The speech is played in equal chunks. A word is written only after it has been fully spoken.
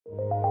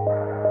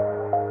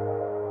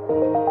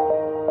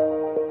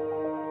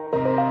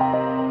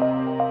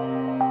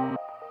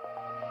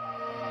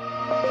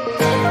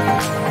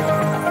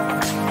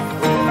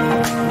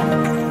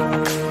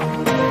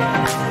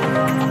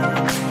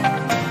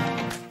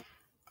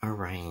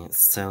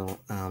So,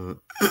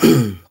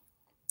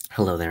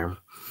 hello there.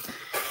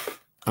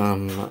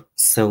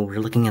 So we're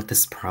looking at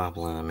this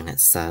problem, and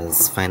it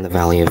says find the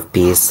value of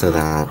b so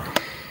that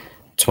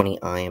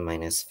 20i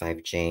minus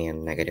 5j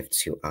and negative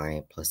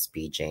 2i plus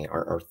bj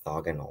are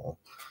orthogonal.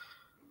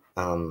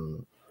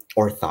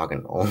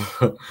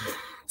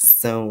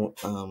 So,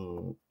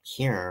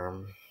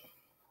 here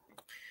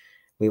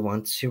we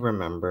want to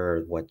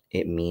remember what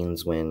it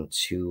means when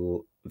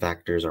two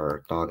vectors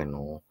are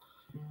orthogonal.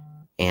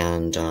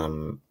 And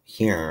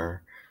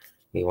here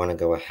we want to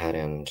go ahead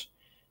and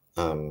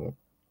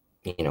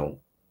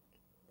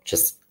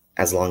just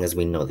as long as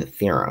we know the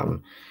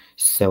theorem.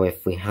 So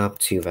if we have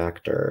two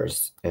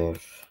vectors,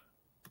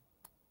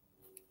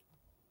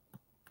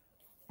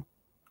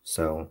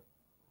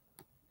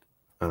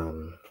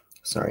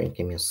 sorry,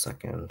 give me a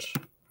second.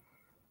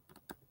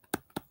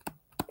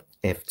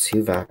 If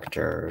two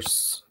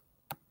vectors,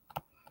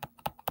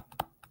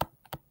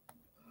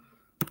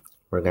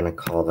 we're going to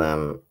call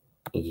them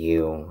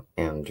u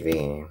and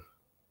v,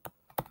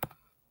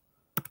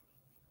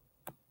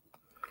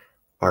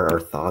 are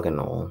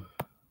orthogonal,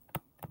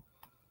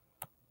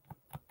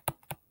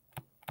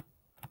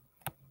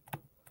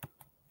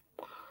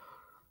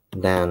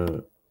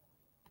 then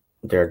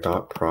their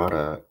dot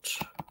product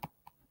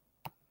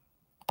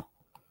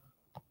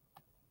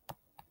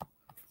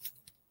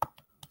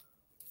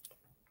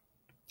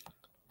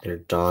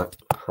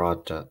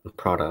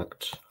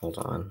hold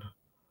on.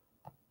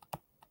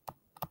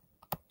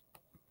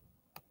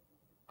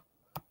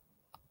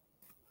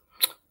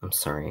 I'm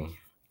sorry.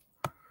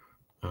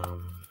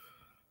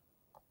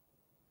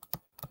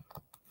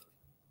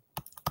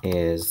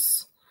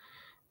 Is,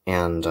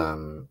 and,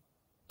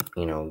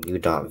 u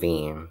dot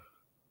v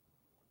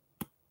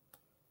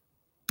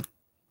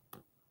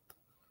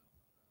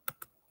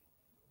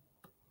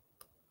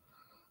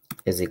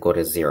is equal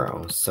to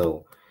 0.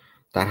 So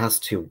that has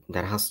to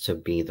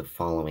be the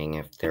following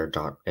if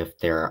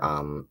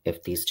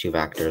these two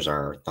vectors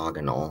are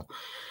orthogonal.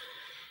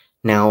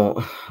 Now,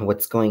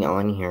 what's going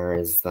on here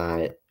is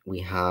that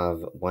we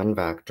have one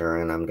vector,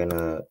 and I'm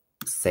gonna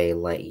say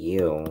let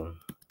u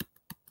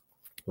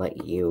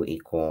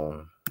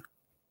equal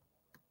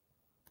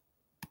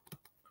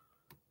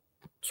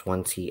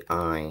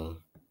 20i,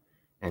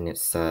 and it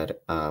said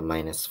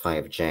minus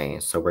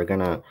 5j. So we're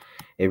gonna,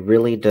 it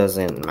really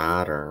doesn't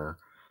matter,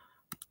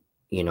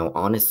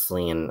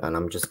 honestly, and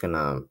I'm just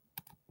gonna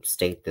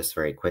state this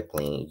very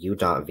quickly. U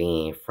dot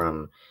v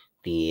from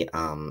the,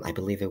 I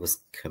believe it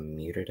was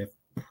commutative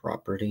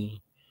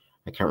property.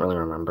 I can't really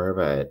remember,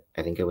 but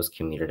I think it was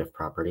commutative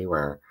property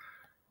where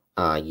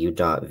u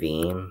dot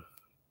v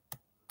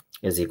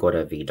is equal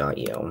to v dot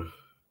u.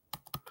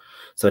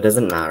 So it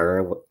doesn't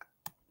matter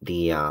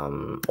the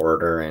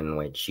order in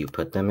which you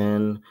put them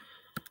in,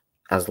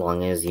 as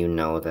long as you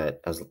know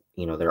that,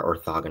 they're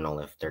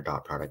orthogonal if their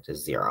dot product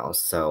is 0.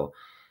 So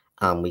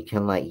we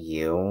can let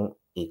u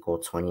equal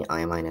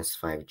 20i minus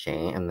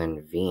 5j, and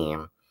then v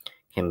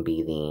can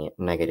be the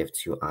negative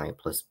 2i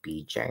plus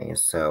bj.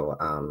 So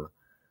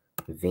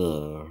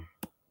v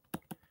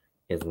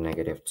is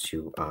negative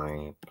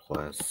 2i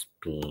plus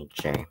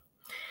bj.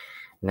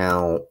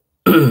 Now,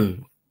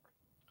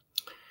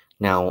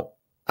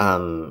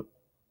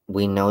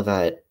 we know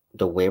that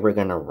the way we're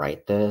going to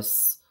write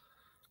this,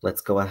 let's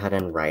go ahead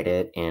and write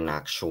it in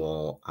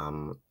actual,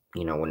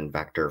 in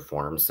vector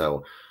form.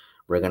 So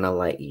we're going to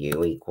let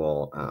u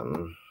equal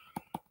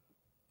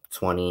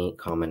 20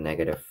 comma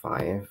negative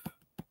 5.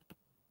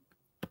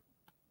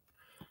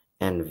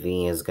 And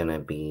v is going to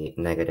be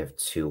negative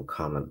 2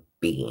 comma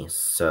b.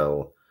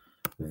 So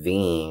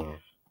v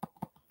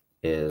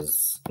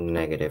is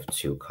negative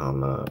 2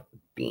 comma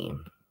b.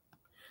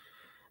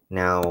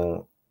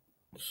 Now,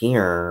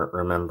 here,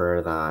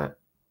 remember that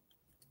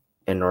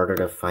in order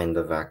to find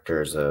the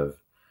vectors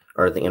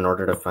in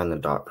order to find the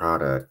dot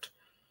product,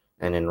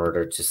 and in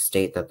order to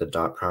state that the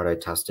dot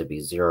product has to be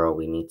 0,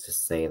 we need to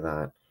say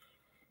that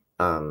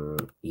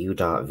u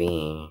dot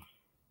v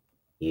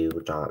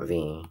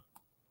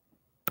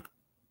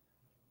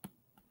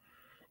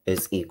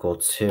is equal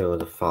to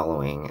the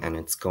following, and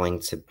it's going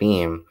to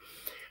be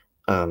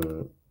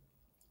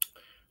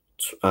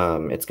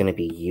it's going to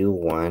be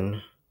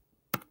u1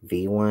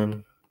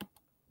 v1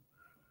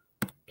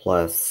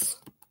 plus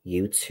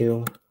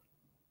u2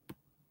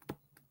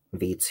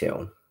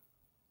 v2.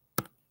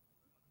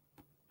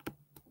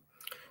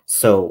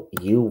 So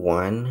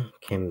u1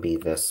 can be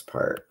this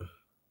part,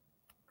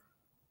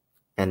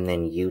 and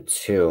then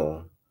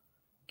u2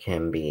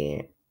 can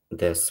be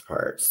this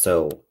part.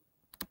 So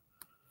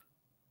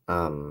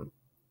I'm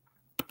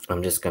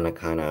just going to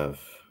kind of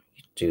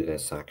do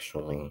this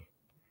actually.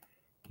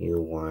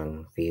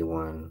 u1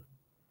 v1,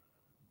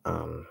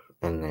 and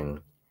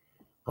then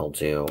I'll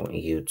do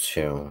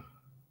u2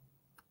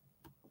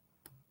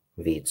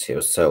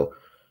 v2. So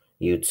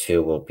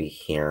u2 will be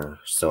here.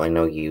 So I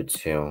know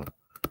u2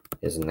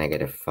 is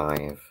negative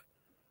 5.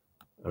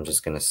 I'm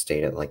just going to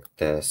state it like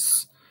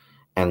this.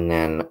 And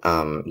then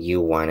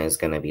u1 is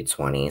going to be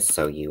 20.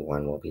 So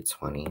u1 will be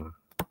 20.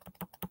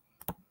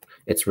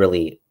 It's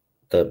really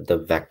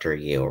the vector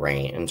u,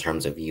 right, in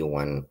terms of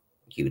u1,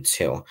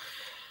 u2.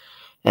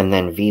 And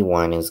then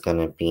v1 is going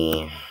to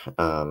be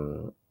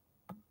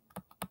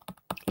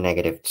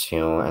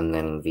 -2, and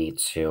then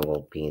v2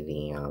 will be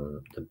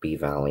the b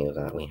value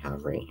that we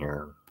have right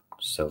here.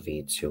 So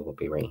v2 will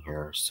be right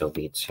here. So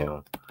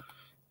v2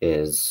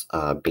 is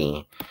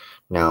b.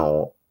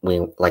 Now,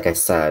 like I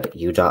said,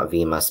 u dot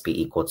v must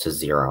be equal to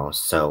 0.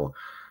 So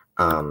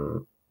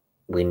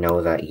we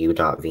know that u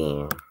dot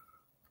v,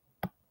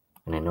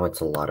 and I know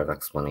it's a lot of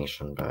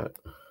explanation, but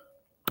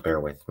bear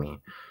with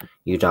me.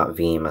 U dot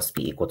v must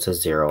be equal to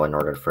 0 in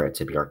order for it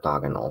to be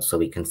orthogonal. So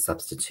we can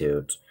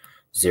substitute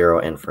 0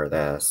 in for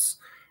this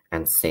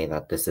and say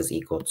that this is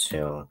equal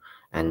to,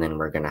 and then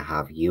we're going to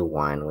have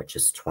u1, which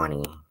is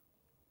 20.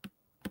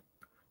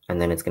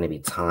 And then it's going to be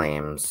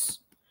times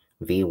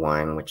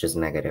v1, which is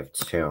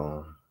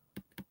 -2.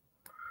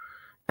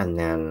 And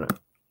then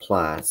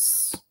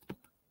plus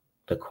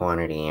the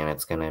quantity, and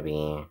it's going to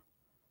be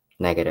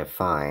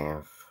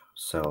 -5.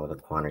 So the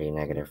quantity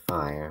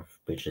 -5,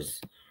 which is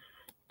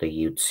the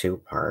u2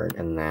 part,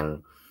 and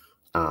then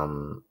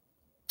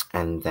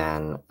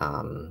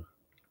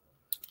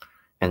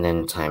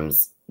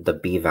times the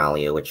b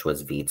value, which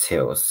was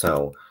v2.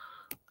 So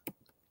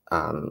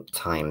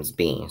times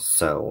b.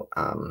 So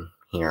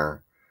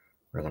here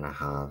we're gonna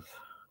have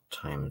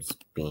times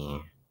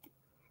b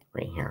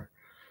right here.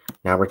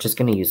 Now we're just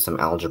gonna use some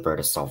algebra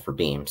to solve for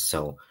b.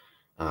 So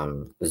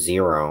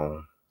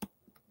 0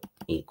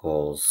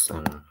 equals,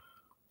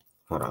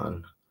 hold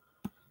on,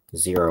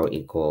 0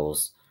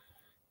 equals,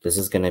 this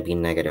is going to be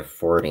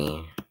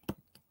 -40,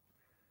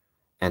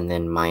 and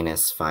then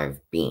minus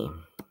 5b.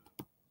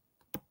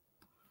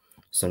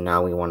 So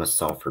now we want to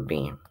solve for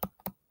b.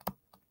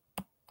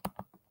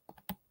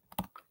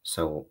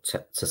 So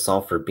to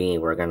solve for b,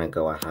 we're going to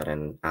go ahead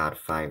and add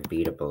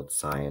 5b to both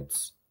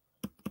sides.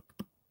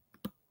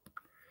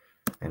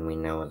 And we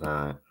know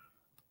that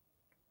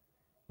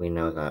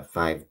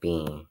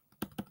 5b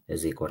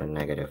is equal to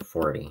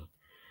 -40.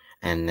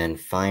 And then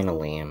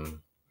finally,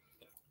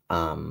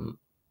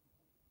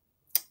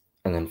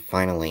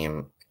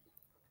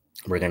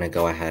 we're going to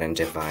go ahead and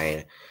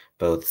divide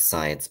both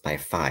sides by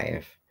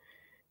 5,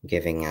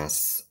 giving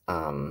us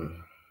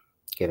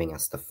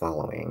the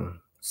following.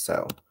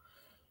 So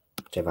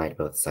divide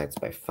both sides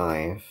by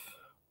 5,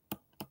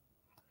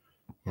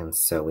 and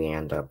so we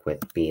end up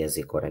with b is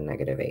equal to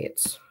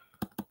 -8.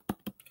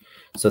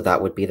 So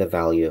that would be the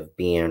value of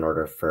b in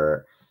order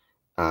for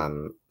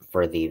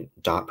the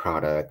dot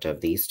product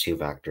of these two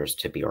vectors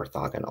to be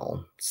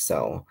orthogonal.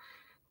 So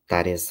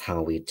that is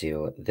how we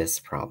do this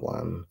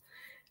problem.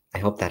 I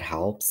hope that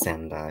helps,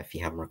 and if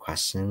you have more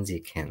questions,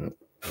 you can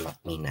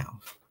let me know.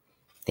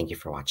 Thank you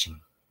for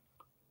watching.